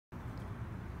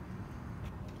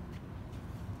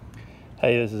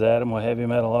Hey, this is Adam with Heavy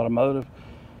Metal Automotive.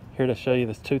 Here to show you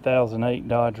this 2008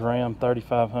 Dodge Ram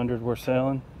 3500 we're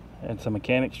selling. It's a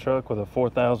mechanic's truck with a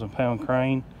 4,000-pound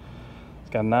crane. It's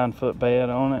got a 9-foot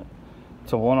bed on it.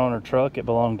 It's a one-owner truck. It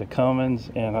belonged to Cummins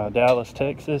in Dallas,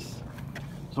 Texas.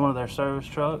 It's one of their service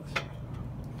trucks.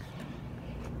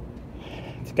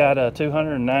 It's got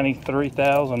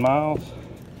 293,000 miles,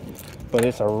 but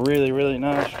it's a really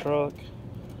nice truck.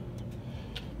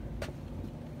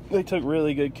 They took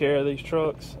really good care of these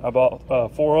trucks. I bought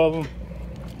 4 of them.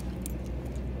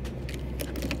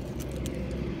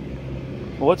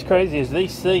 What's crazy is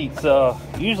these seats,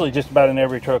 usually just about in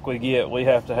every truck we get, we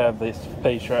have to have this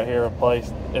piece right here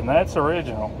replaced, and that's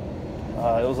original.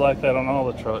 It was like that on all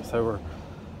the trucks. They were,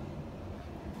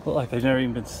 look like they've never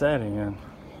even been sat in.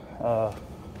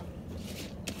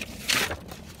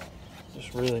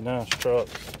 Just really nice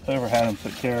trucks. Whoever had them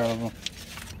took care of them,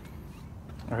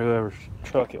 or whoever's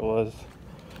truck it was,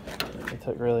 they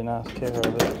took really nice care of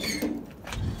it.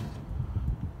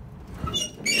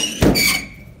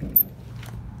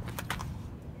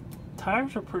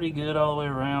 Tires are pretty good all the way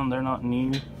around. They're not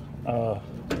new, but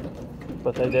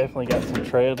they definitely got some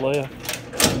tread left.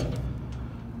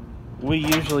 We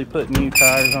usually put new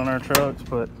tires on our trucks,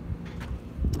 but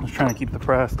I was trying to keep the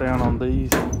price down on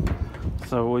these,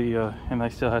 so we and they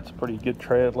still had some pretty good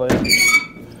tread left,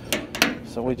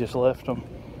 so we just left them.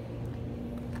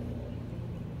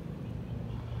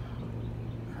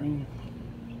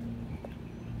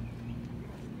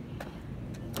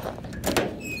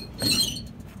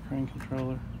 Crane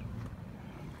controller.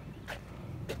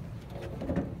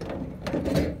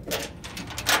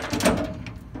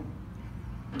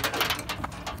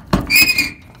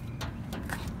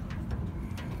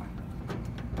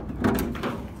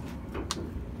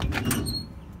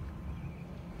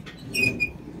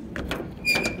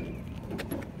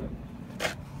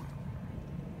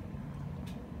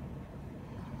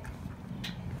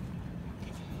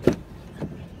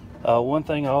 One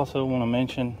thing I also want to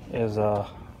mention is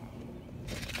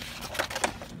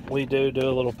we do a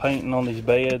little painting on these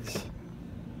beds.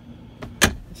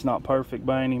 It's not perfect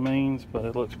by any means, but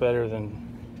it looks better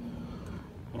than,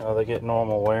 you know, they get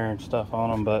normal wear and stuff on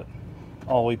them. But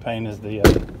all we paint is the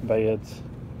beds.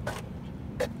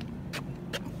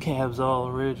 Cab's all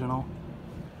original.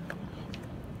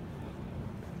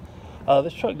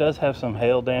 This truck does have some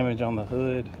hail damage on the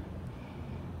hood.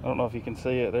 I don't know if you can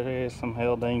see it. There is some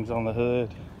hail dings on the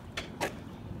hood.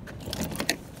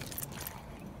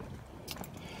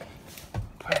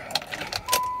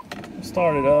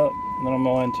 Start it up, and then I'm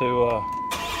going to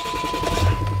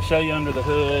show you under the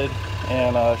hood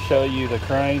and show you the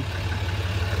crane.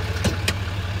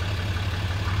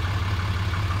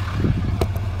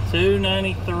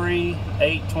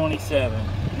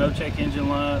 $293,827. No check engine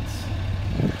lights.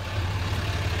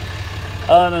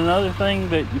 And another thing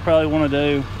that you probably want to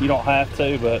do, you don't have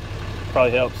to, but it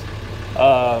probably helps,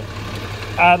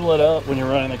 idle it up when you're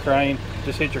running the crane.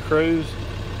 Just hit your cruise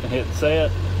and hit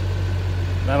set.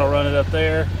 That'll run it up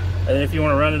there. And if you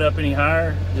want to run it up any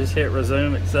higher, just hit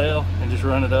resume Excel and just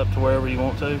run it up to wherever you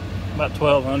want to. About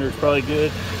 1,200 is probably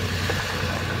good.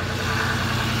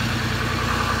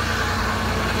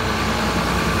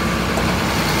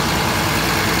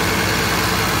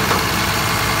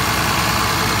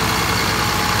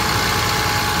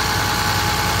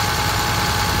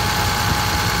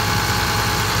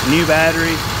 New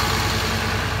battery.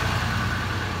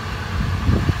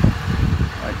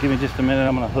 All right, give me just a minute.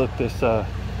 I'm going to hook this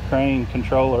crane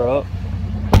controller up.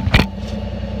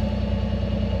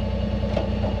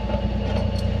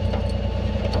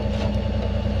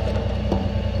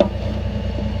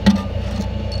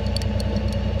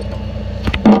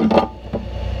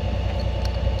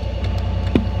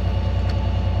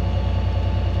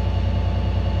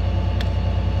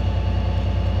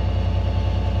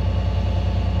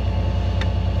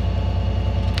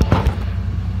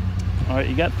 Alright,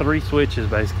 you got 3 switches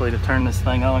basically to turn this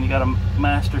thing on. You got a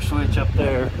master switch up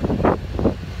there,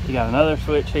 you got another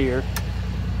switch here,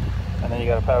 and then you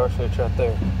got a power switch right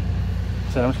there.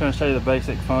 So I'm just going to show you the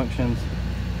basic functions.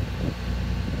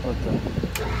 Put the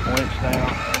winch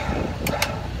down,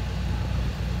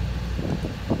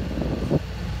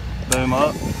 boom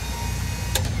up,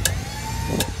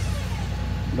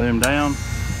 boom down.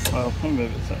 Well, let me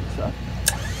move it side to side.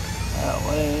 That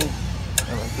way,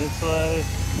 go like this way.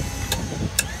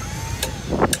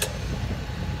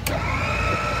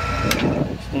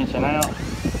 Extension out,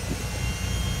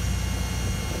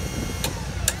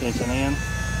 extension in.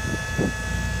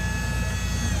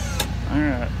 All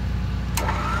right.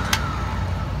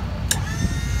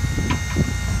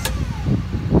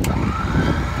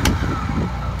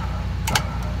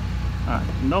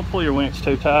 And don't pull your winch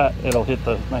too tight. It'll hit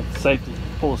the, make the safety,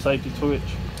 pull the safety switch.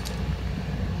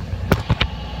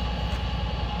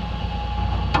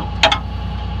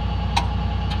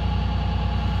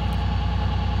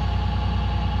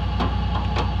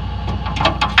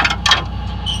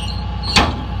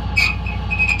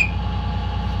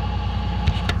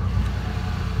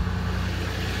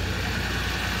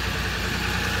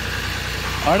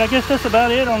 All right, I guess that's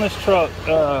about it on this truck.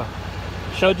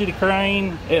 Showed you the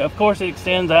crane. Of course, it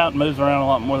extends out and moves around a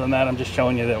lot more than that. I'm just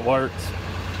showing you that it works.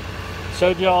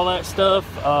 Showed you all that stuff.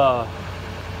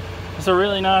 It's a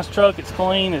really nice truck. It's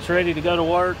clean. It's ready to go to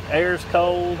work. Air's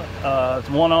cold. It's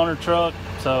a one owner truck.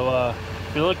 So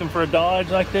if you're looking for a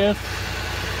Dodge like this,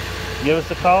 give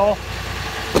us a call.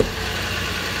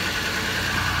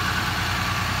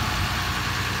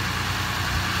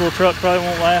 This little truck probably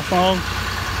won't last long.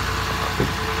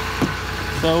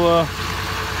 So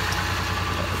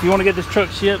if you want to get this truck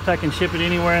shipped, I can ship it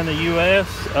anywhere in the US.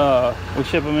 We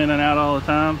ship them in and out all the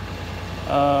time.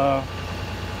 I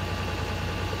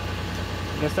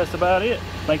guess that's about it.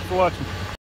 Thank you for watching.